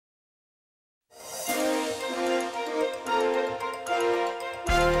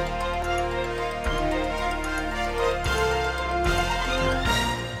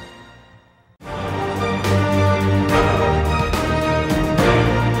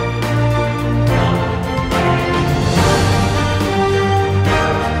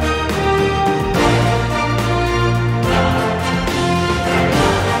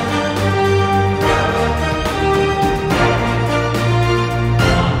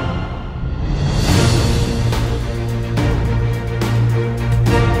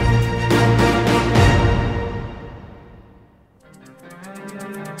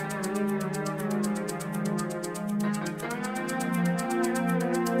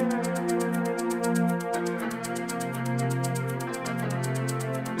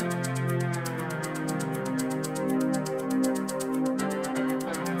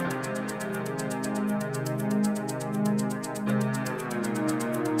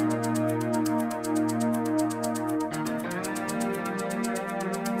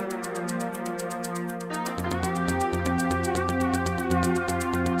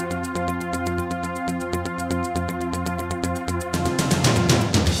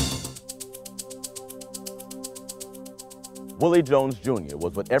Willie Jones Jr.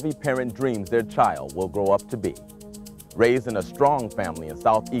 was what every parent dreams their child will grow up to be. Raised in a strong family in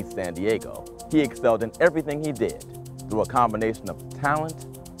southeast San Diego, he excelled in everything he did through a combination of talent,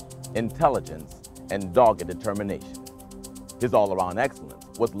 intelligence, and dogged determination. His all-around excellence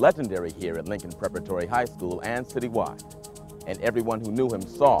was legendary here at Lincoln Preparatory High School and citywide, and everyone who knew him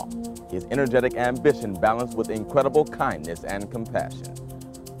saw his energetic ambition balanced with incredible kindness and compassion.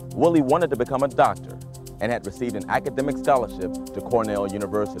 Willie wanted to become a doctor and had received an academic scholarship to Cornell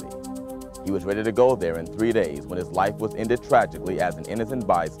University. He was ready to go there in 3 days when his life was ended tragically as an innocent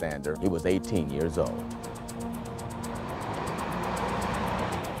bystander. He was 18 years old.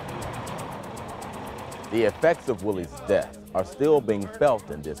 The effects of Willie's death are still being felt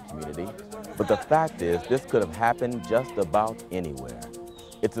in this community, but the fact is this could have happened just about anywhere.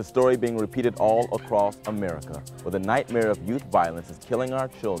 It's a story being repeated all across America, where the nightmare of youth violence is killing our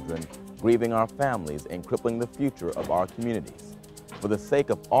children, grieving our families, and crippling the future of our communities. For the sake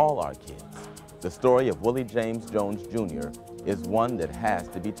of all our kids, the story of Willie James Jones Jr. is one that has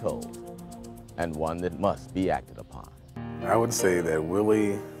to be told, and one that must be acted upon. I would say that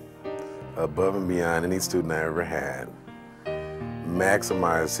Willie, above and beyond any student I ever had,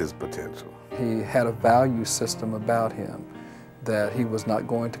 maximized his potential. He had a value system about him that he was not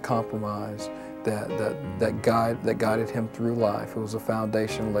going to compromise, that guided him through life. It was a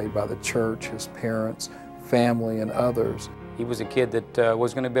foundation laid by the church, his parents, family, and others. He was a kid that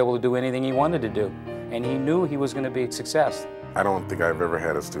was going to be able to do anything he wanted to do, and he knew he was going to be a success. I don't think I've ever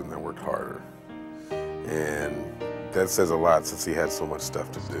had a student that worked harder, and that says a lot since he had so much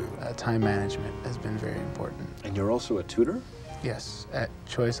stuff to do. Time management has been very important. And you're also a tutor? Yes, at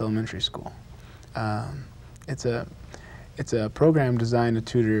Choice Elementary School. It's a program designed to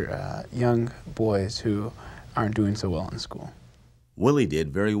tutor young boys who aren't doing so well in school. Willie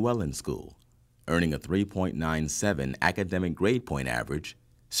did very well in school, earning a 3.97 academic grade point average,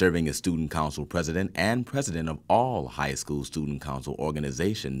 serving as student council president and president of all high school student council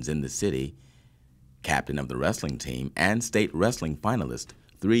organizations in the city, captain of the wrestling team, and state wrestling finalist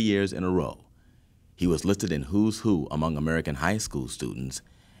 3 years in a row. He was listed in Who's Who among American high school students,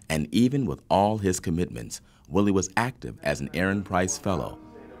 and even with all his commitments, Willie was active as an Aaron Price Fellow,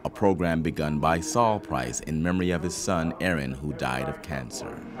 a program begun by Saul Price in memory of his son Aaron, who died of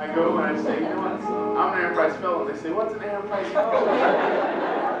cancer. I go and I say, you know what, I'm an Aaron Price Fellow. They say, what's an Aaron Price Fellow?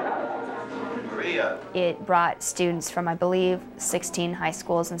 It brought students from, I believe, 16 high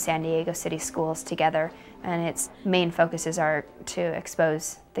schools and San Diego City schools together, and its main focuses are to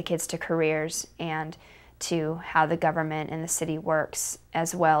expose the kids to careers and to how the government and the city works,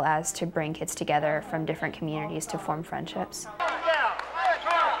 as well as to bring kids together from different communities to form friendships.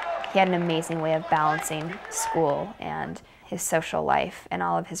 He had an amazing way of balancing school and his social life and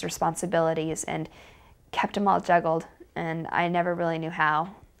all of his responsibilities, and kept them all juggled, and I never really knew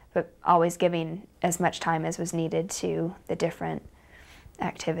how, but always giving as much time as was needed to the different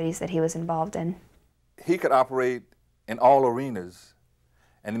activities that he was involved in. He could operate in all arenas,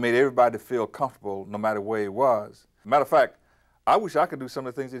 and he made everybody feel comfortable no matter where he was. Matter of fact, I wish I could do some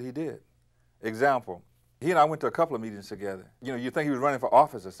of the things that he did. Example, he and I went to a couple of meetings together. You know, you think he was running for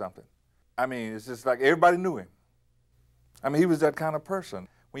office or something. I mean, it's just like everybody knew him. I mean, he was that kind of person.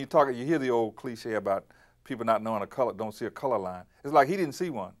 When you talk, you hear the old cliche about people not knowing a color, don't see a color line. It's like he didn't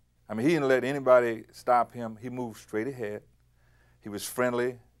see one. I mean, he didn't let anybody stop him. He moved straight ahead. He was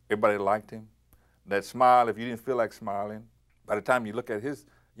friendly. Everybody liked him. That smile, if you didn't feel like smiling, by the time you look at his,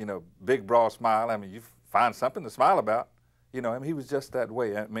 you know, big, broad smile, I mean, you find something to smile about. You know, I mean, he was just that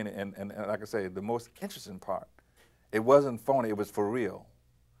way. I mean, and like I say, the most interesting part, it wasn't phony, it was for real.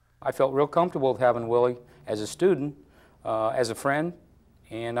 I felt real comfortable with having Willie as a student, as a friend,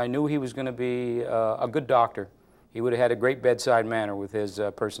 and I knew he was going to be a good doctor. He would have had a great bedside manner with his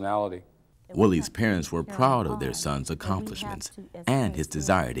personality. Willie's parents were proud of their son's accomplishments and his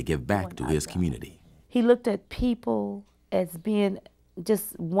desire to give back to his community. He looked at people as being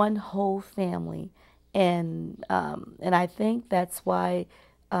just one whole family, and I think that's why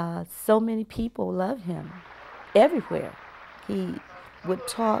so many people love him everywhere. He would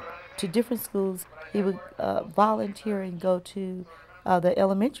talk to different schools. He would volunteer and go to the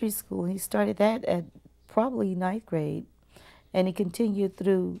elementary school. He started that at probably 9th grade, and he continued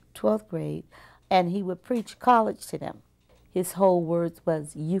through 12th grade, and he would preach college to them. His whole words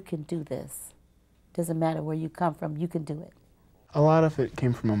was, you can do this. Doesn't matter where you come from, you can do it. A lot of it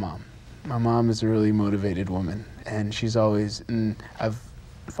came from my mom. My mom is a really motivated woman, and she's always, and I've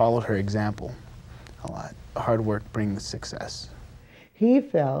followed her example a lot. Hard work brings success. He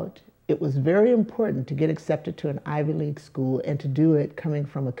felt It was very important to get accepted to an Ivy League school and to do it coming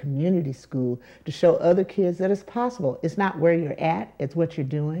from a community school to show other kids that it's possible. It's not where you're at, it's what you're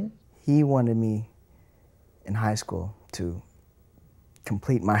doing. He wanted me in high school to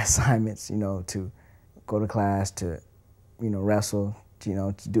complete my assignments, you know, to go to class, to, you know, wrestle,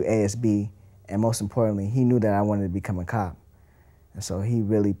 to do ASB, and most importantly, he knew that I wanted to become a cop. And so he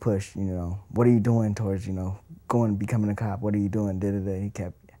really pushed, you know, what are you doing towards, you know, going and becoming a cop? What are you doing? He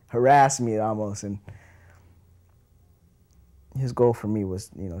kept harassing me almost, and his goal for me was,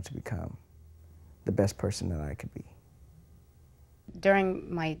 you know, to become the best person that I could be.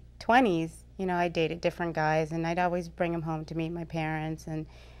 During my 20s, you know, I dated different guys, and I'd always bring them home to meet my parents, and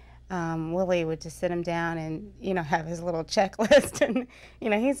Willie would just sit him down and, you know, have his little checklist, and, you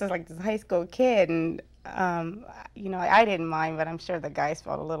know, he's just like this high school kid, and, you know, I didn't mind, but I'm sure the guys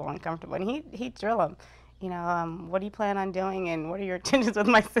felt a little uncomfortable, and he'd drill him. You know, what do you plan on doing, and what are your intentions with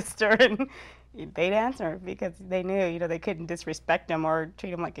my sister? And they'd answer because they knew, you know, they couldn't disrespect him or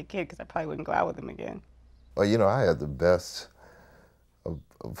treat him like a kid, because I probably wouldn't go out with him again. Well, you know, I had the best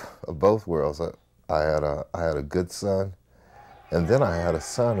of both worlds. I had a good son, and then I had a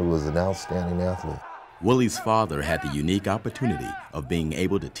son who was an outstanding athlete. Willie's father had the unique opportunity of being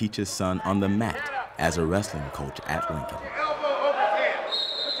able to teach his son on the mat as a wrestling coach at Lincoln.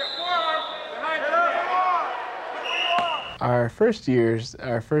 Our first years,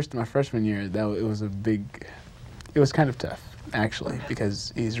 my freshman year, it was kind of tough, actually,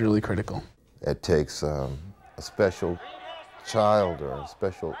 because he's really critical. It takes a special child or a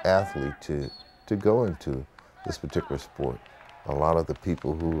special athlete to go into this particular sport. A lot of the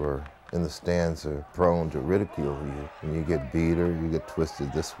people who are in the stands are prone to ridicule you. When you get beat or you get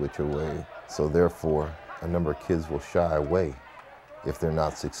twisted this which way. So therefore, a number of kids will shy away if they're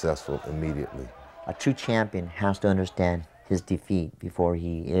not successful immediately. A true champion has to understand his defeat before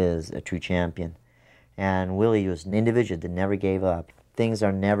he is a true champion. And Willie was an individual that never gave up. Things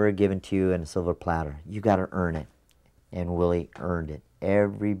are never given to you in a silver platter. You got to earn it. And Willie earned it.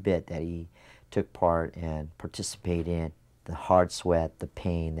 Every bit that he took part and participated in, the hard sweat, the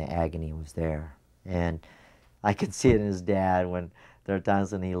pain, the agony was there. And I could see it in his dad when there are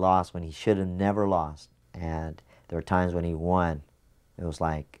times when he lost, when he should have never lost. And there were times when he won. It was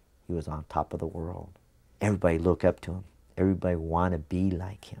like he was on top of the world. Everybody looked up to him. Everybody wanted to be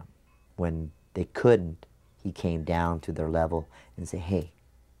like him. When they couldn't, he came down to their level and said, hey,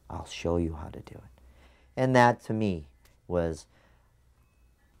 I'll show you how to do it. And that, to me, was,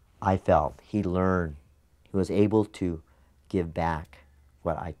 I felt he learned, he was able to give back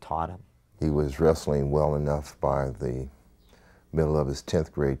what I taught him. He was wrestling well enough by the middle of his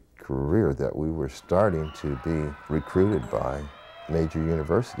 10th grade career that we were starting to be recruited by major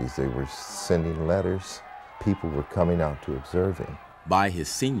universities. They were sending letters. People were coming out to observe him. By his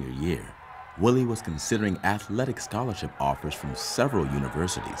senior year, Willie was considering athletic scholarship offers from several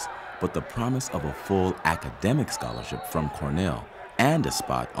universities, but the promise of a full academic scholarship from Cornell and a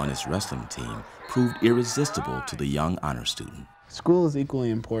spot on his wrestling team proved irresistible to the young honor student. School is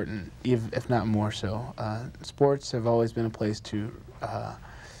equally important, if not more so. Sports have always been a place to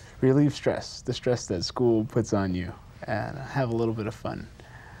relieve stress, the stress that school puts on you, and have a little bit of fun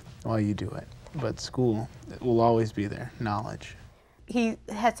while you do it. But school will always be there, knowledge. He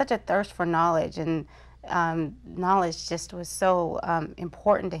had such a thirst for knowledge, and knowledge just was so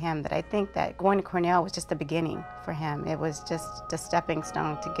important to him that I think that going to Cornell was just the beginning for him. It was just a stepping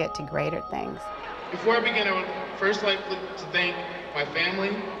stone to get to greater things. Before I begin, I would first like to thank my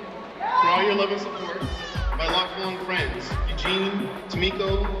family for all your love and support, my lifelong friends, Eugene,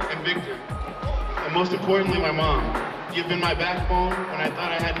 Tamiko, and Victor, and most importantly, my mom. You've been my backbone when I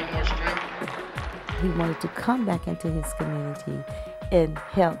thought I had no more strength. He wanted to come back into his community and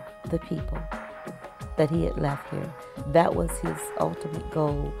help the people that he had left here. That was his ultimate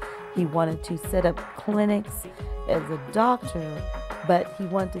goal. He wanted to set up clinics as a doctor, but he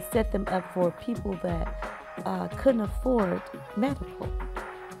wanted to set them up for people that couldn't afford medical.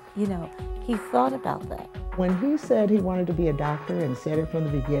 You know, he thought about that. When he said he wanted to be a doctor and said it from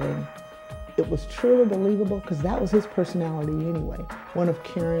the beginning, it was truly believable because that was his personality anyway. One of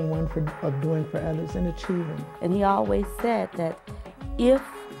caring, one of doing for others and achieving. And he always said that if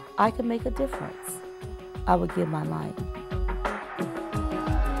I could make a difference, I would give my life.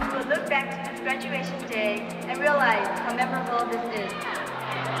 We'll look back to this graduation day and realize how memorable this is.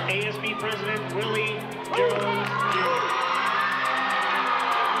 ASB President Willie Jones Jr.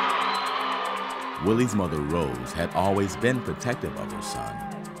 Willie's mother, Rose, had always been protective of her son,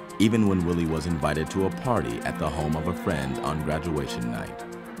 even when Willie was invited to a party at the home of a friend on graduation night.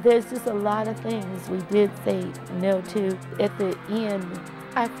 There's just a lot of things we did say no to. At the end,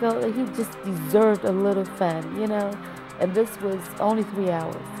 I felt that he just deserved a little fun, you know? And this was only 3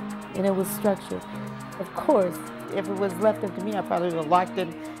 hours, and it was structured. Of course, if it was left up to me, I probably would have locked him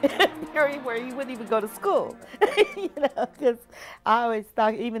in a period where he wouldn't even go to school. You know, because I always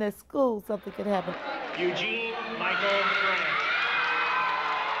thought even at school something could happen. Eugene Michael Grant.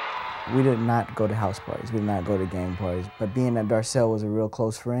 We did not go to house parties. We did not go to game parties. But being that Darcel was a real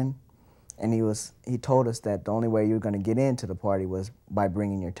close friend, and he told us that the only way you were going to get into the party was by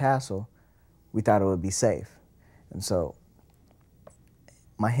bringing your tassel, we thought it would be safe. And so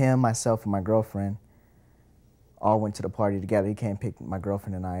myself, and my girlfriend all went to the party together. He came and picked my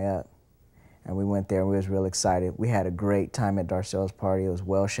girlfriend and I up. And we went there and we was real excited. We had a great time at Darcel's party. It was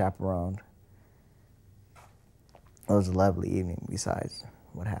well chaperoned. It was a lovely evening besides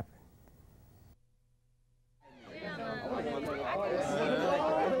what happened.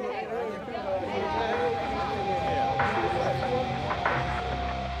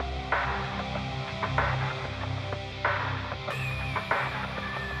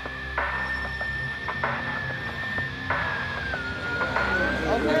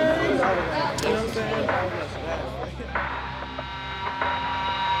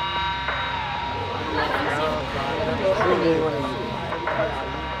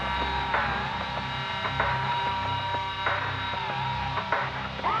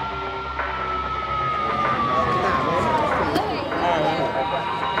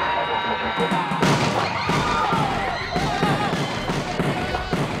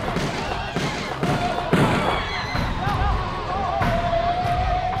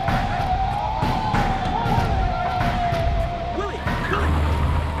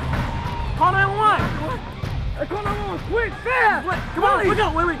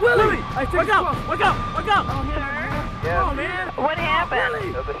 What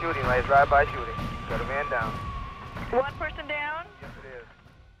happened? There was a shooting, right? Drive-by shooting. Got a man down. One person down? Yes, it is.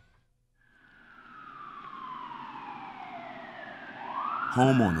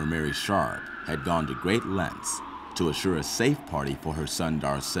 Homeowner Mary Sharp had gone to great lengths to assure a safe party for her son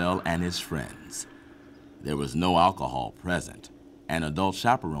Darcel and his friends. There was no alcohol present, and adult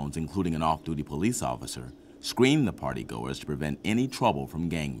chaperones, including an off-duty police officer, screened the partygoers to prevent any trouble from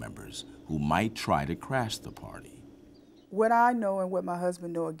gang members who might try to crash the party. What I know and what my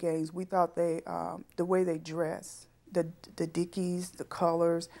husband know of gangs, we thought they, the way they dress, the dickies, the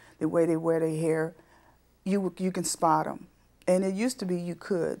colors, the way they wear their hair, you can spot them. And it used to be you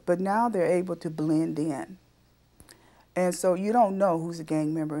could, but now they're able to blend in. And so you don't know who's a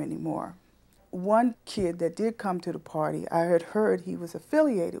gang member anymore. One kid that did come to the party, I had heard he was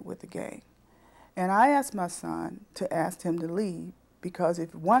affiliated with the gang. And I asked my son to ask him to leave because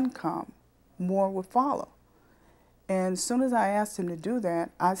if one come, more would follow. And as soon as I asked him to do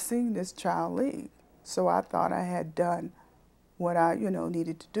that, I seen this child leave. So I thought I had done what I,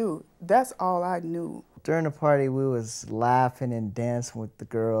 needed to do. That's all I knew. During the party, we was laughing and dancing with the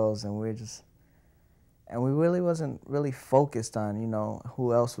girls, and we really wasn't really focused on,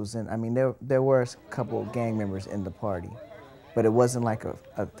 who else was in. I mean, there were a couple of gang members in the party, but it wasn't like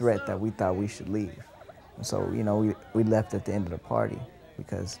a threat that we thought we should leave. And so, we left at the end of the party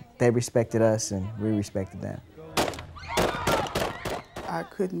because they respected us and we respected them. I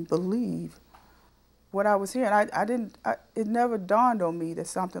couldn't believe what I was hearing. It never dawned on me that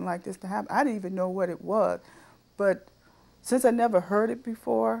something like this to happen. I didn't even know what it was. But since I never heard it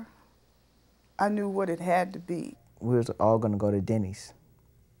before, I knew what it had to be. We was all going to go to Denny's.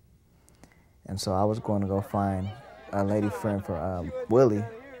 And so I was going to go find a lady friend for Willie.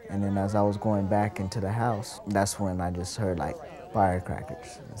 And then as I was going back into the house, that's when I just heard like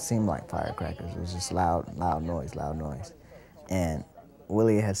firecrackers. It seemed like firecrackers. It was just loud noise, loud noise. And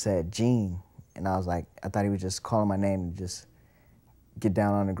Willie had said, Gene, and I was like, I thought he was just calling my name to just get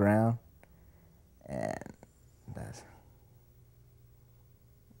down on the ground, and that's...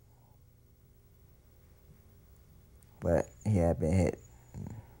 But he had been hit.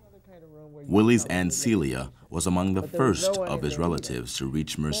 Willie's Aunt Celia was among the first of his relatives to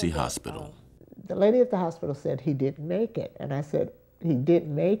reach Mercy Hospital. The lady at the hospital said he didn't make it, and I said, he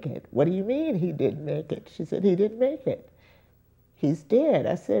didn't make it? What do you mean he didn't make it? She said, he didn't make it. He's dead.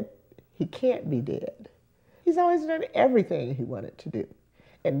 I said, he can't be dead. He's always done everything he wanted to do.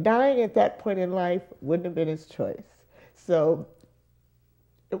 And dying at that point in life wouldn't have been his choice. So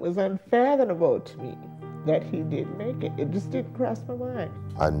it was unfathomable to me that he didn't make it. It just didn't cross my mind.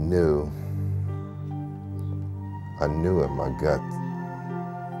 I knew in my gut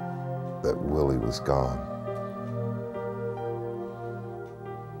that Willie was gone.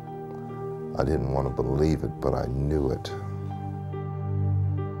 I didn't want to believe it, but I knew it.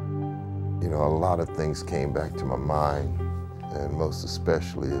 A lot of things came back to my mind and most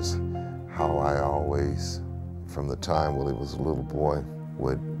especially is how I always, from the time Willie was a little boy,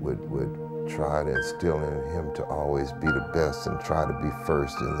 would try to instill in him to always be the best and try to be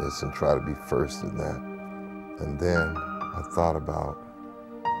first in this and try to be first in that. And then I thought about,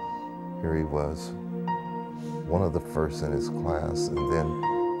 here he was, one of the first in his class, and then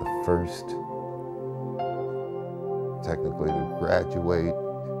the first technically to graduate,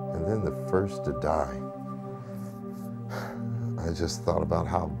 and then the first to die. I just thought about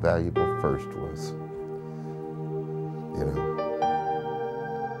how valuable first was, you know.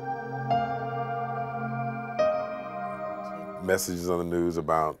 Messages on the news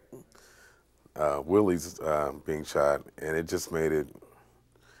about Willie's being shot, and it just made it,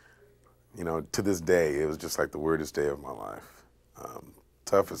 you know, to this day, it was just like the weirdest day of my life,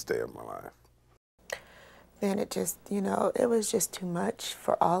 toughest day of my life. Then it just, you know, it was just too much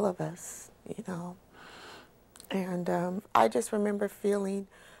for all of us, you know. And I just remember feeling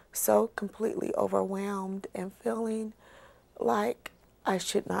so completely overwhelmed and feeling like I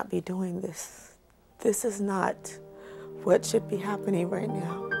should not be doing this. This is not what should be happening right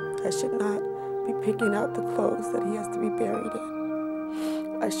now. I should not be picking out the clothes that he has to be buried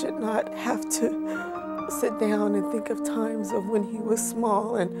in. I should not have to sit down and think of times of when he was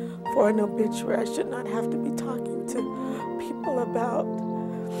small, and for an obituary, I should not have to be talking to people about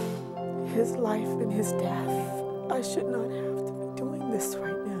his life and his death. I should not have to be doing this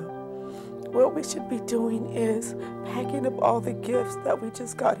right now. What we should be doing is packing up all the gifts that we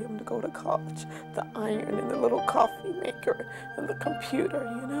just got him to go to college. The iron and the little coffee maker and the computer,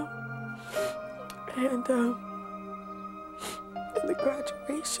 you know? And the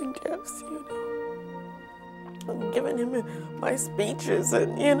graduation gifts, you know? I'm giving him my speeches,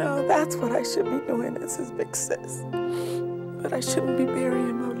 and, you know, that's what I should be doing as his big sis. But I shouldn't be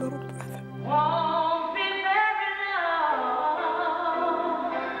burying my little brother. Won't be very long.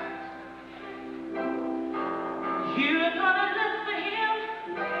 You're gonna look for him,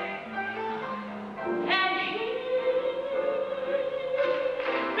 and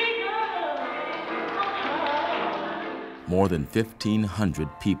More than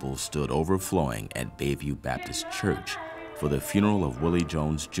 1,500 people stood overflowing at Bayview Baptist Church for the funeral of Willie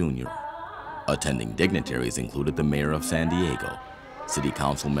Jones Jr. Attending dignitaries included the mayor of San Diego, city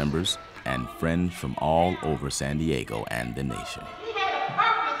council members, and friends from all over San Diego and the nation. he had a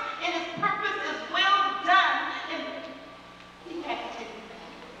purpose, and his purpose is well done. And he had to.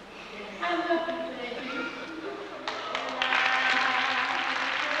 I love you, baby.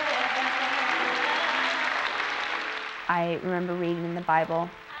 I remember reading in the Bible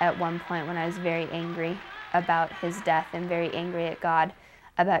at one point when I was very angry about his death and very angry at God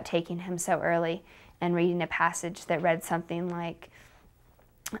about taking him so early, and reading a passage that read something like,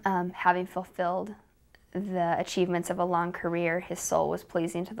 having fulfilled the achievements of a long career, his soul was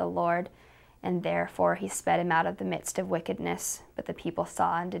pleasing to the Lord, and therefore he sped him out of the midst of wickedness, but the people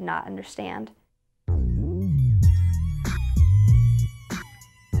saw and did not understand.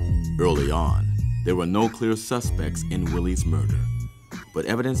 Early on, there were no clear suspects in Willie's murder, but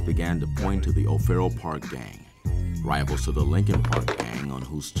evidence began to point to the O'Farrell Park gang, rivals to the Lincoln Park gang on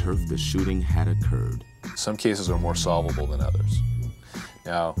whose turf the shooting had occurred. Some cases are more solvable than others.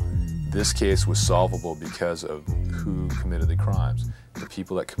 Now, this case was solvable because of who committed the crimes. The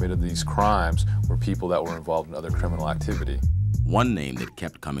people that committed these crimes were people that were involved in other criminal activity. One name that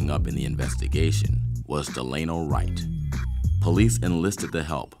kept coming up in the investigation was Delano Wright. Police enlisted the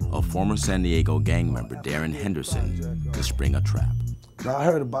help of former San Diego gang member Darren Henderson to spring a trap. Now, I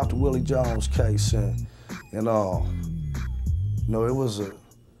heard about the Willie Jones case, and you know, it was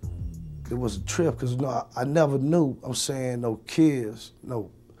a trip, because I never knew. I'm saying no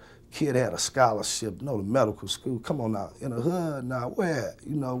kid had a scholarship, the medical school. Come on now, in the hood now, where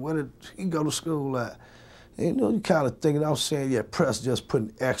did he go to school at? And, you kind of thinking, I'm saying, yeah, press just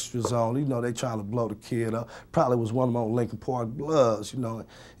putting extras on. They trying to blow the kid up. Probably was one of them on Lincoln Park Bloods, And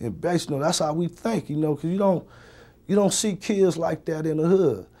basically, that's how we think, because you don't see kids like that in the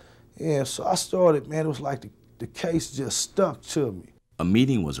hood. And so I started, man, it was like the case just stuck to me. A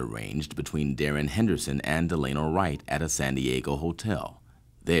meeting was arranged between Darren Henderson and Delano Wright at a San Diego hotel.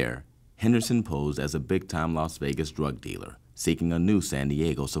 There, Henderson posed as a big-time Las Vegas drug dealer, seeking a new San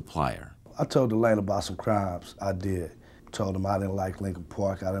Diego supplier. I told Delano about some crimes I did. Told him I didn't like Lincoln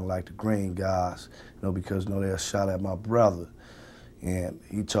Park, I didn't like the Green guys, because they had shot at my brother. And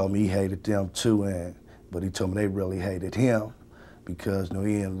he told me he hated them too, but he told me they really hated him because he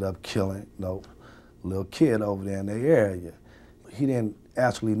ended up killing a little kid over there in the area. He didn't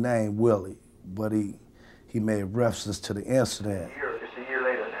actually name Willie, but he made references to the incident. It's a year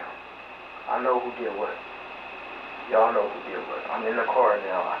later now. I know who did what. Y'all know who did what. I'm in the car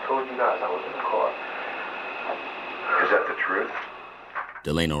now. I told you guys I was in the car. Is that the truth?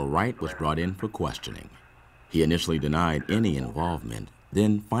 Delano Wright was brought in for questioning. He initially denied any involvement,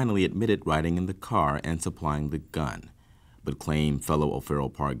 then finally admitted riding in the car and supplying the gun, but claimed fellow O'Farrell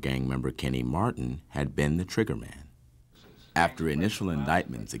Park gang member Kenny Martin had been the triggerman. After initial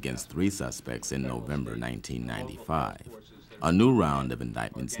indictments against 3 suspects in November 1995, a new round of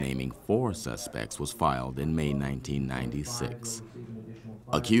indictments naming 4 suspects was filed in May 1996.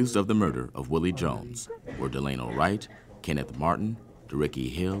 Accused of the murder of Willie Jones were Delano Wright, Kenneth Martin,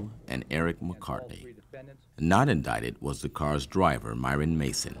 DeRicky Hill, and Eric McCartney. Not indicted was the car's driver, Myron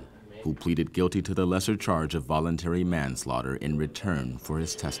Mason, who pleaded guilty to the lesser charge of voluntary manslaughter in return for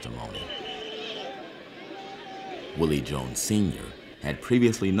his testimony. Willie Jones Sr. had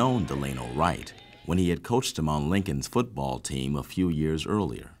previously known Delano Wright when he had coached him on Lincoln's football team a few years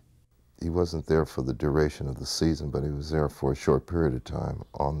earlier. He wasn't there for the duration of the season, but he was there for a short period of time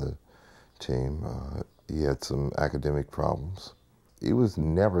on the team. He had some academic problems. He was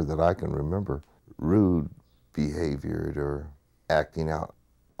never, that I can remember, rude behaviored or acting out.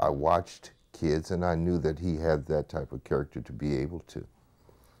 I watched kids and I knew that he had that type of character to be able to.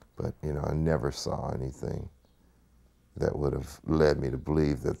 But, you know, I never saw anything that would have led me to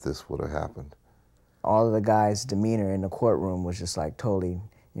believe that this would have happened. All of the guys' demeanor in the courtroom was just like totally,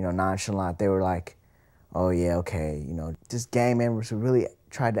 you know, nonchalant. They were like, oh yeah, okay, you know, just gang members who really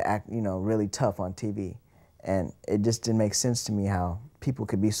tried to act, you know, really tough on TV. And it just didn't make sense to me how people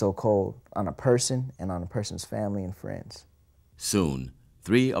could be so cold on a person and on a person's family and friends. Soon,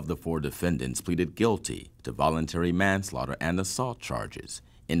 3 of the 4 defendants pleaded guilty to voluntary manslaughter and assault charges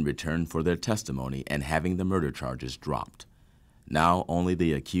in return for their testimony and having the murder charges dropped. Now only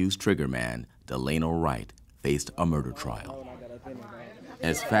the accused triggerman, Delano Wright, faced a murder trial.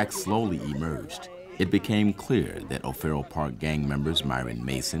 As facts slowly emerged, it became clear that O'Farrell Park gang members Myron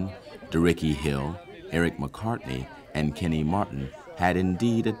Mason, DeRicky Hill, Eric McCartney, and Kenny Martin had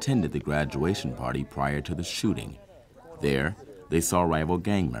indeed attended the graduation party prior to the shooting. There, they saw rival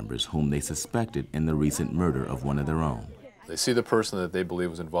gang members whom they suspected in the recent murder of one of their own. They see the person that they believe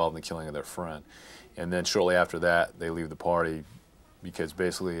was involved in the killing of their friend, and then shortly after that, they leave the party because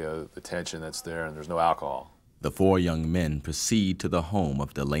basically the tension that's there and there's no alcohol. The 4 young men proceed to the home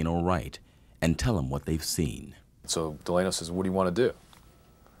of Delano Wright and tell him what they've seen. So Delano says, what do you want to do?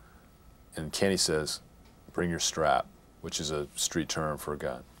 And Kenny says, bring your strap, which is a street term for a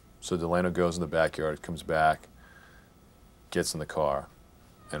gun. So Delano goes in the backyard, comes back, gets in the car,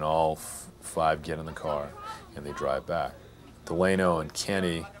 and all 5 get in the car, and they drive back. Delano and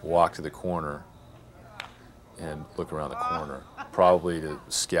Kenny walk to the corner and look around the corner, probably to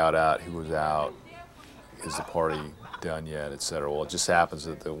scout out who was out, is the party done yet, etc. Well, it just happens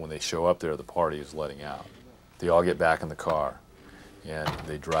that when they show up there, the party is letting out. They all get back in the car, and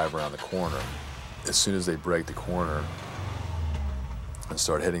they drive around the corner. As soon as they break the corner and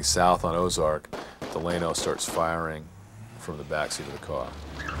start heading south on Ozark, Delano starts firing from the backseat of the car.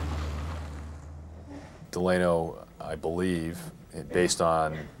 Delano, I believe, based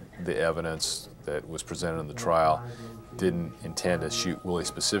on the evidence that was presented in the trial, didn't intend to shoot Willie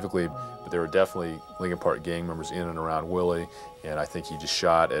specifically, but there were definitely Lincoln Park gang members in and around Willie, and I think he just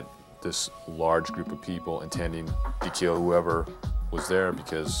shot at this large group of people intending to kill whoever was there,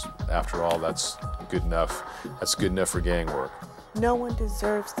 because after all, that's good enough for gang work. No one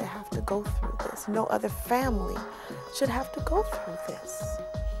deserves to have to go through this. No other family should have to go through this,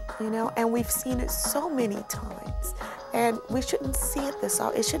 you know, and we've seen it so many times, and we shouldn't see it this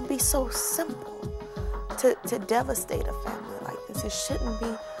out. It should be so simple to devastate a family like this. It shouldn't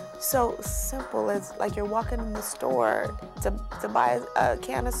be so simple as like you're walking in the store to buy a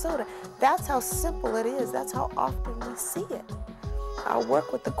can of soda. That's how simple it is. That's how often we see it. Our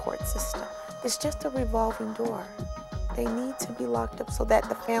work with the court system is just a revolving door. They need to be locked up so that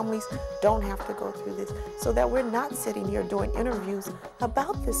the families don't have to go through this, so that we're not sitting here doing interviews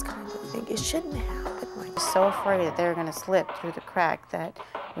about this kind of thing. It shouldn't happen like that. So afraid that they're going to slip through the crack, that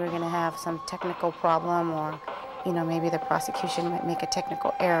we're going to have some technical problem, or, you know, maybe the prosecution might make a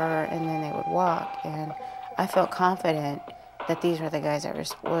technical error and then they would walk. And I felt confident that these were the guys that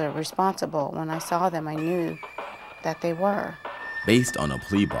were responsible. When I saw them, I knew that they were. Based on a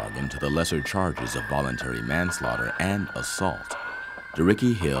plea bargain to the lesser charges of voluntary manslaughter and assault,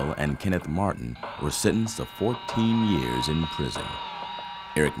 DeRicky Hill and Kenneth Martin were sentenced to 14 years in prison.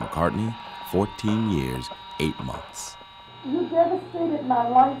 Eric McCartney, 14 years, 8 months. You devastated my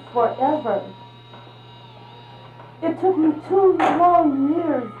life forever. It took me 2 long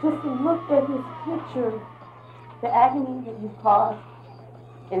years just to look at his picture. The agony that you caused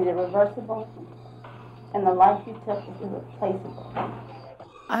is irreversible. and the life you took is irreplaceable.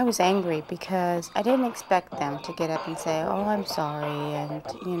 I was angry because I didn't expect them to get up and say, oh, I'm sorry, and,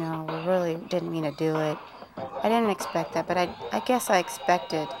 you know, we really didn't mean to do it. I didn't expect that, but I guess I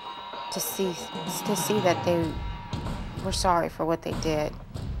expected to see that they were sorry for what they did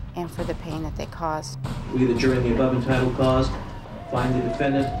and for the pain that they caused. We, the jury in the above entitled cause, find the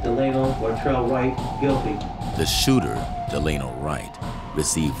defendant, Delano Bartrell Wright, guilty. The shooter, Delano Wright,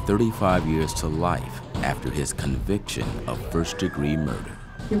 received 35 years to life after his conviction of first-degree murder.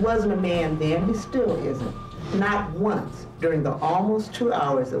 He wasn't a man then, he still isn't. Not once during the almost 2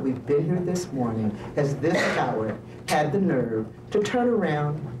 hours that we've been here this morning has this coward had the nerve to turn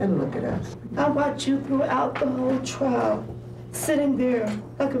around and look at us. I watched you throughout the whole trial, sitting there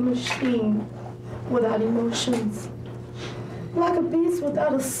like a machine without emotions, like a beast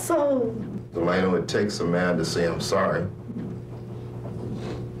without a soul. Delano, it takes a man to say I'm sorry.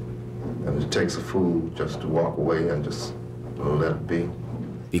 And it takes a fool just to walk away and just let it be.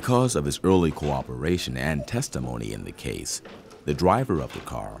 Because of his early cooperation and testimony in the case, the driver of the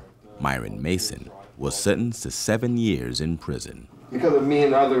car, Myron Mason, was sentenced to 7 years in prison. Because of me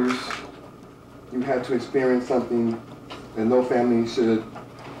and others, you had to experience something that no family should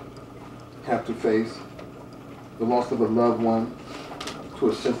have to face, the loss of a loved one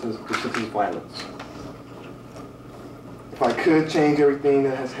to senseless violence. If I could change everything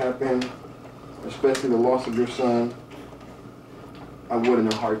that has happened, especially the loss of your son, I would in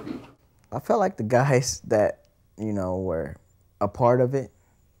a heartbeat. I felt like the guys that, you know, were a part of it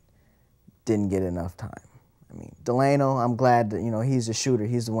didn't get enough time. I mean, Delano, I'm glad that, you know, he's a shooter.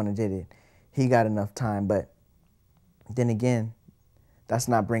 He's the one that did it. He got enough time, but then again, that's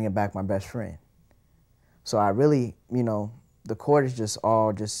not bringing back my best friend. So I really, you know, the court is just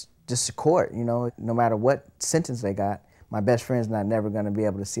all just a court, you know. No matter what sentence they got, my best friend's not never going to be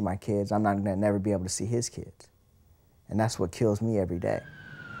able to see my kids. I'm not going to never be able to see his kids. And that's what kills me every day.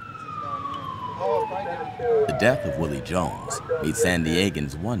 The death of Willie Jones made San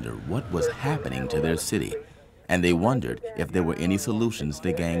Diegans wonder what was happening to their city, and they wondered if there were any solutions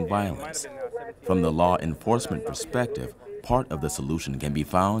to gang violence. From the law enforcement perspective, part of the solution can be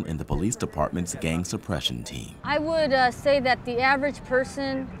found in the police department's gang suppression team. I would say that the average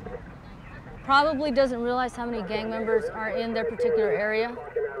person probably doesn't realize how many gang members are in their particular area.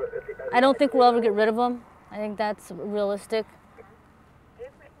 I don't think we'll ever get rid of them. I think that's realistic.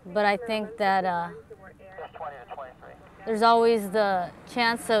 But I think that there's always the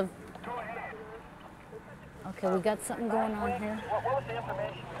chance of, okay, we got something going on here.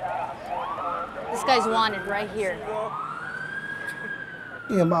 This guy's wanted right here.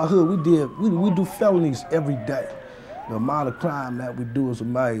 In my hood, we do felonies every day. The amount of crime that we do is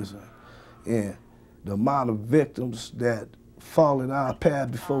amazing. And the amount of victims that fall in our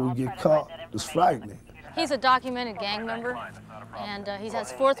path before we get caught is frightening. He's a documented gang member, and he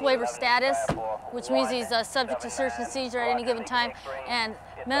has 4th waiver status, which means he's subject to search and seizure at any given time. And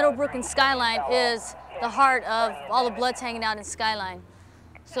Meadowbrook and Skyline is the heart of all the bloods hanging out in Skyline.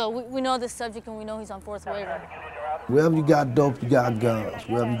 So we know this subject, and we know he's on 4th waiver. Wherever you got dope, you got guns.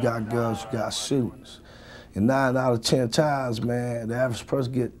 Wherever you got guns, you got shooters. And 9 out of 10 times, man, the average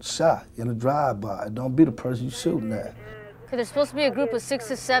person gets shot in a drive-by. Don't be the person you shooting at. Okay, there's supposed to be a group of 6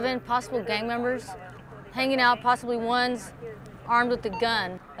 to 7 possible gang members hanging out, possibly one's armed with a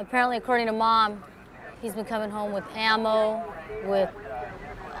gun. Apparently, according to Mom, he's been coming home with ammo, with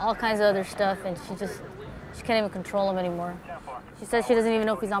all kinds of other stuff, and she can't even control him anymore. She says she doesn't even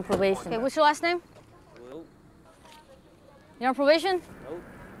know if he's on probation. Okay, what's your last name? Will. You're on probation? Nope.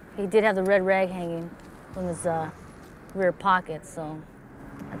 He did have the red rag hanging from his rear pocket, so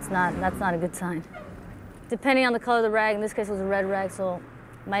that's not a good sign. Depending on the color of the rag, in this case it was a red rag, so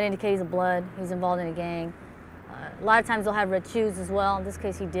it might indicate he's a blood, he's involved in a gang. A lot of times they'll have red shoes as well. In this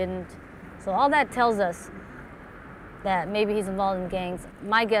case he didn't. So all that tells us that maybe he's involved in gangs.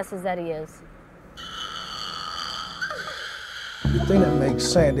 My guess is that he is. The thing that makes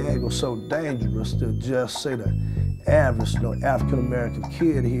San Diego so dangerous to just say the average, African-American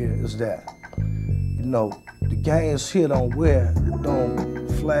kid here is that, the gangs here don't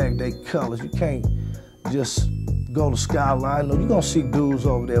flag their colors. You can't just go to Skyline. You're gonna see dudes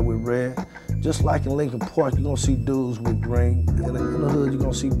over there with red. Just like in Lincoln Park, you're gonna see dudes with green. In the hood, you're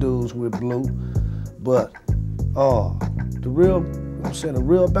gonna see dudes with blue. But the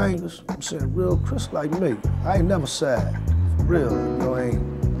real bangers, real Chris like me, I ain't never sad. For real, I ain't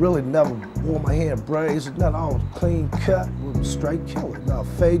really never wore my hair braids, not all clean cut, with a straight killer. I'll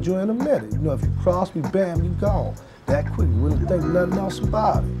fade you in a minute. If you cross me, bam, you gone. That quick, you wouldn't think nothing else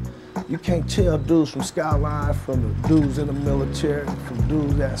about it. You can't tell dudes from Skyline from the dudes in the military, from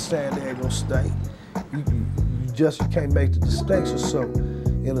dudes at San Diego State. you can't make the distinction. So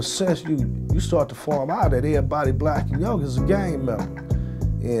in a sense, you start to form out that everybody black and young is a gang member.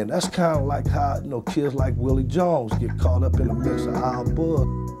 And that's kind of like how, you know, kids like Willie Jones get caught up in the mix of our bud.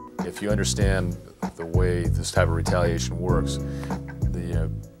 If you understand the way this type of retaliation works,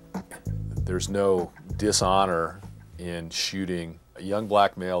 there's no dishonor in shooting a young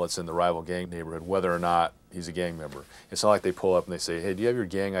black male that's in the rival gang neighborhood, whether or not he's a gang member. It's not like they pull up and they say, hey, do you have your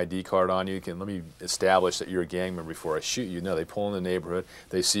gang ID card on you? Let me establish that you're a gang member before I shoot you. No, they pull in the neighborhood,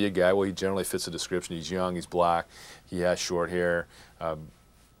 they see a guy, well, he generally fits the description. He's young, he's black, he has short hair. Hey,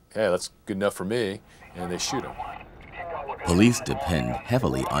 that's good enough for me, and they shoot him. Police depend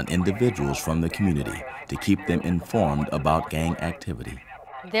heavily on individuals from the community to keep them informed about gang activity.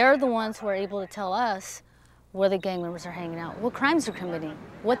 They're the ones who are able to tell us where the gang members are hanging out, what crimes they're committing,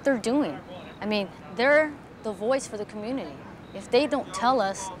 what they're doing. I mean, they're the voice for the community. If they don't tell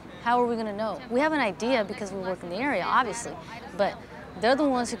us, how are we going to know? We have an idea because we work in the area, obviously, but they're the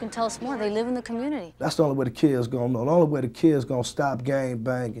ones who can tell us more. They live in the community. That's the only way the kids gonna know. The only way the kids gonna stop gang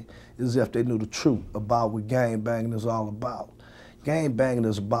banging is if they knew the truth about what gang banging is all about. Gang banging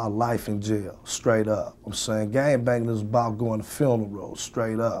is about life in jail, straight up. I'm saying gang banging is about going to funerals,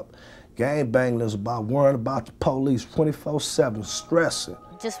 straight up. Gang banging is about worrying about the police 24/7, stressing.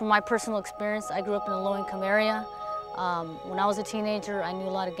 Just from my personal experience, I grew up in a low-income area. When I was a teenager, I knew a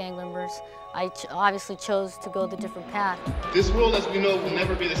lot of gang members. I obviously chose to go the different path. This world, as we know, will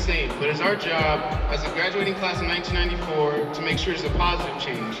never be the same, but it's our job as a graduating class in 1994 to make sure it's a positive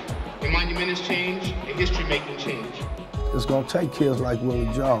change, a monumentous change, a history-making change. It's gonna take kids like Willie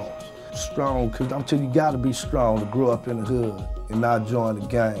Jones, strong, because I'm telling you, you gotta be strong to grow up in the hood and not join the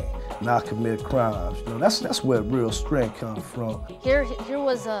gang, not commit crimes. You know, that's where real strength comes from. Here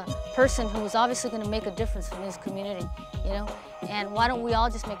was a person who was obviously gonna make a difference in his community, you know? And why don't we all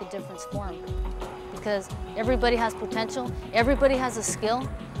just make a difference for him? Because everybody has potential, everybody has a skill,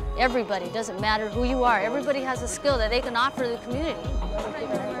 everybody, doesn't matter who you are, everybody has a skill that they can offer the community.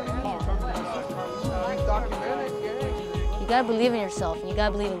 You gotta believe in yourself, and you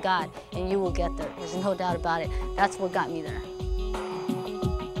gotta believe in God, and you will get there. There's no doubt about it. That's what got me there.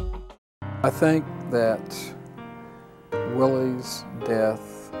 I think that Willie's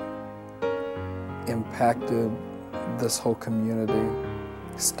death impacted this whole community,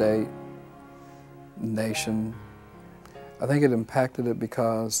 state, nation. I think it impacted it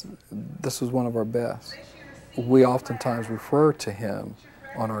because this was one of our best. We oftentimes refer to him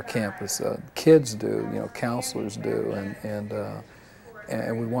on our campus. Kids do, you know, counselors do,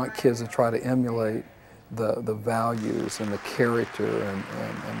 and we want kids to try to emulate the values and the character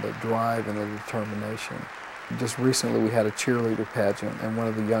and the drive and the determination. Just recently we had a cheerleader pageant, and one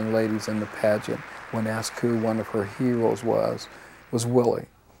of the young ladies in the pageant, when asked who one of her heroes was Willie.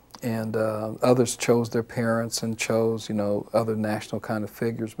 And others chose their parents and chose, you know, other national kind of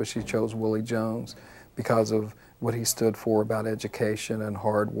figures, but she chose Willie Jones because of what he stood for about education and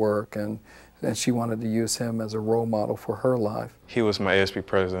hard work, and she wanted to use him as a role model for her life. He was my ASB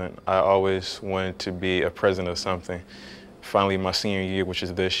president. I always wanted to be a president of something. Finally, my senior year, which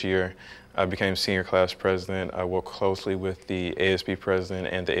is this year, I became senior class president. I worked closely with the ASB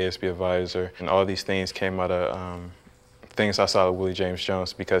president and the ASB advisor, and all these things came out of things I saw with Willie James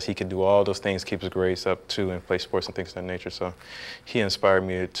Jones, because he could do all those things, keep his grades up too, and play sports and things of that nature. So he inspired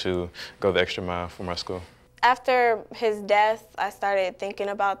me to go the extra mile for my school. After his death, I started thinking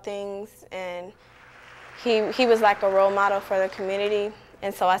about things, and he was like a role model for the community,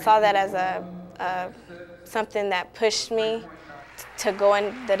 and so I saw that as something that pushed me to go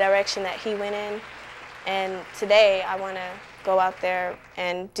in the direction that he went in. And today I want to go out there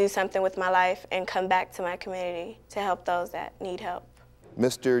and do something with my life and come back to my community to help those that need help.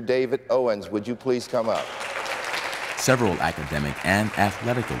 Mr. David Owens, would you please come up? Several academic and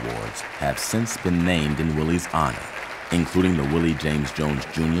athletic awards have since been named in Willie's honor, including the Willie James Jones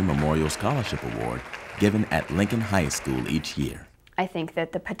Jr. Memorial Scholarship Award given at Lincoln High School each year. I think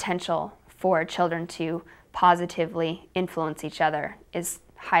that the potential for children to positively influence each other is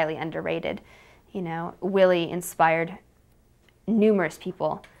highly underrated. You know, Willie inspired numerous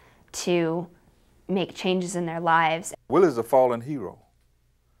people to make changes in their lives. Willie's a fallen hero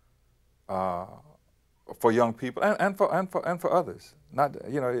for young people and for others. Not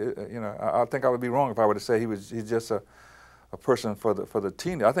I think I would be wrong if I were to say he's just a person for the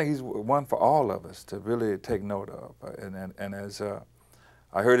teenager. I think he's one for all of us to really take note of. And as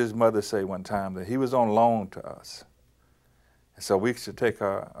I heard his mother say one time that he was on loan to us. And so we should take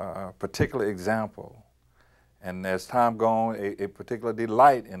a particular example, and as time gone, a particular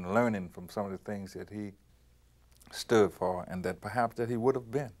delight in learning from some of the things that he stood for and that perhaps that he would have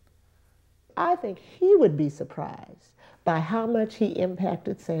been I think he would be surprised by how much he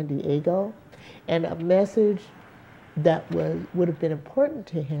impacted San Diego and a message that would have been important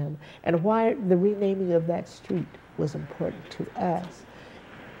to him, and why the renaming of that street was important to us.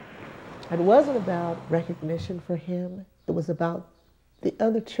 It wasn't about recognition for him. It was about the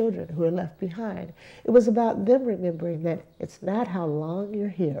other children who are left behind. It was about them remembering that it's not how long you're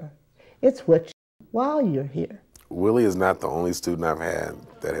here, it's what you do while you're here. Willie is not the only student I've had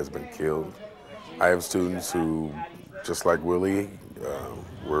that has been killed. I have students who, just like Willie,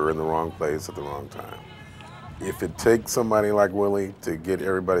 were in the wrong place at the wrong time. If it takes somebody like Willie to get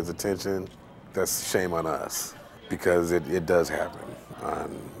everybody's attention, that's shame on us, because it does happen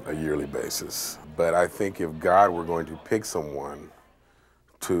on a yearly basis. But I think if God were going to pick someone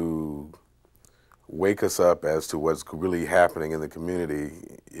to wake us up as to what's really happening in the community,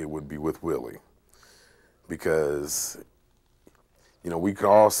 it would be with Willie. Because, you know, we could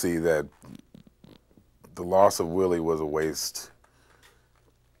all see that the loss of Willie was a waste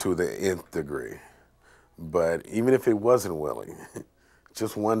to the nth degree. But even if it wasn't Willie,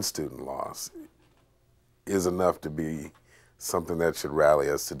 just one student loss is enough to be something that should rally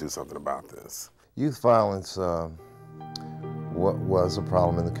us to do something about this. Youth violence was a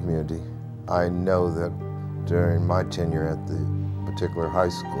problem in the community. I know that during my tenure at the particular high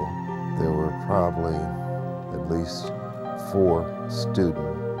school, there were probably at least 4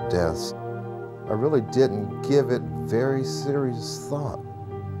 student deaths. I really didn't give it very serious thought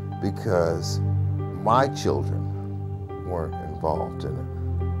because my children weren't involved in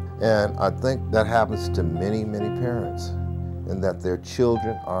it. And I think that happens to many, many parents, in that their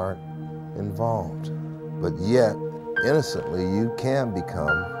children aren't involved. But yet, innocently, you can become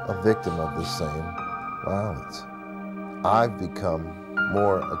a victim of the same violence. I've become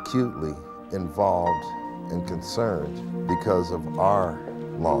more acutely involved and concerned because of our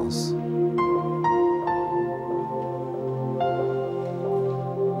loss.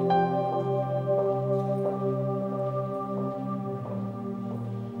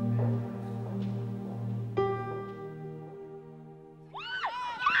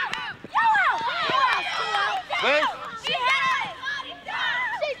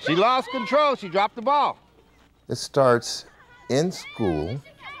 She lost control, she dropped the ball. It starts in school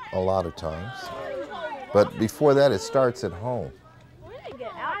a lot of times, but before that it starts at home.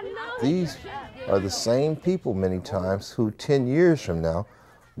 These are the same people many times who 10 years from now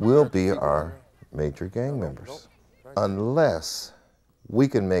will be our major gang members, unless we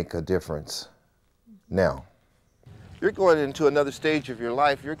can make a difference now. You're going into another stage of your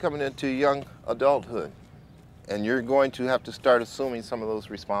life. You're coming into young adulthood. And you're going to have to start assuming some of those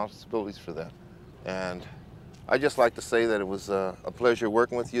responsibilities for that. And I'd just like to say that it was a pleasure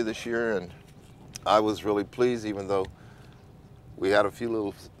working with you this year, and I was really pleased, even though we had a few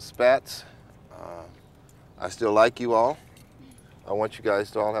little spats. I still like you all. I want you guys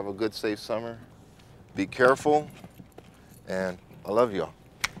to all have a good, safe summer. Be careful, and I love you all.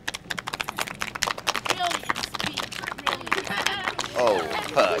 Oh,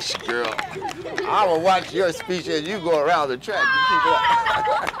 hush, girl. I'm gonna watch your speech as you go around the track. You keep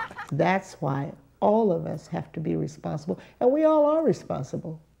it up. That's why all of us have to be responsible, and we all are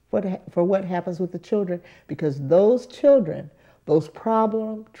responsible for what happens with the children, because those children, those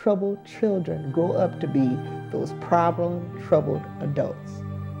problem, troubled children grow up to be those problem, troubled adults,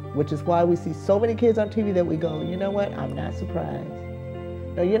 which is why we see so many kids on TV that we go, you know what, I'm not surprised.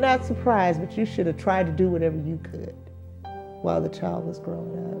 No, you're not surprised, but you should have tried to do whatever you could while the child was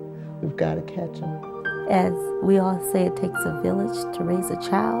growing up. We've got to catch them. As we all say, it takes a village to raise a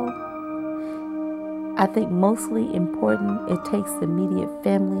child. I think mostly important, it takes the immediate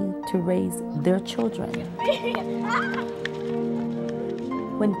family to raise their children.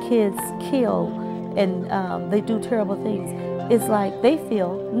 When kids kill and they do terrible things, it's like they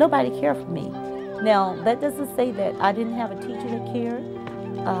feel nobody cared for me. Now, that doesn't say that I didn't have a teacher that cared.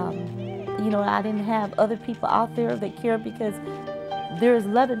 You know, I didn't have other people out there that cared, because there's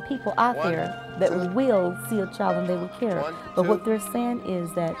 11 people out there that will see a child and they will care. But what they're saying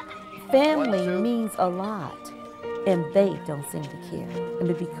is that family means a lot, and they don't seem to care.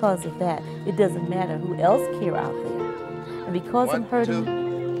 And because of that, it doesn't matter who else care out there. And because I'm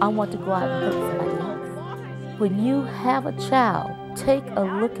hurting, I want to go out and hurt somebody else. When you have a child, take a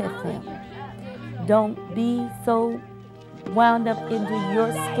look at them. Don't be so wound up into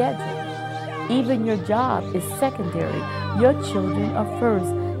your schedule. Even your job is secondary. Your children are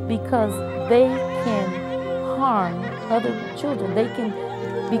first, because they can harm other children. They can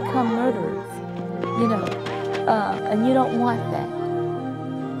become murderers, you know, and you don't want that.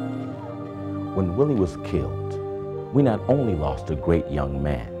 When Willie was killed, we not only lost a great young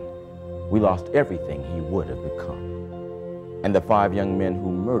man, we lost everything he would have become. And the 5 young men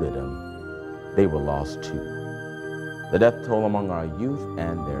who murdered him, they were lost too. The death toll among our youth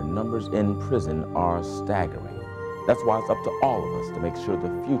and their numbers in prison are staggering. That's why it's up to all of us to make sure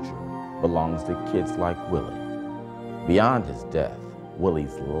the future belongs to kids like Willie. Beyond his death,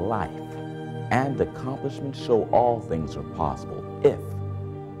 Willie's life and accomplishments show all things are possible if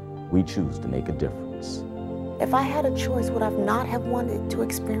we choose to make a difference. If I had a choice, would I not have wanted to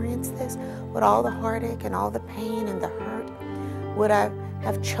experience this? With all the heartache and all the pain and the hurt, would I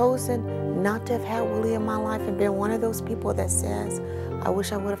have chosen not to have had Willie in my life and been one of those people that says, I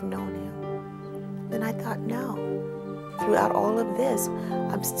wish I would have known him? Then I thought, no. Throughout all of this,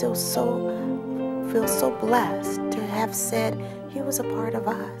 I'm still feel so blessed to have said he was a part of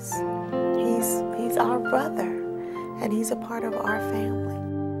us. He's our brother, and he's a part of our family.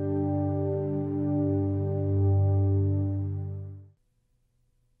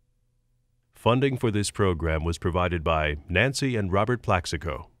 Funding for this program was provided by Nancy and Robert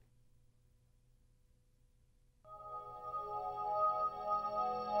Plaxico.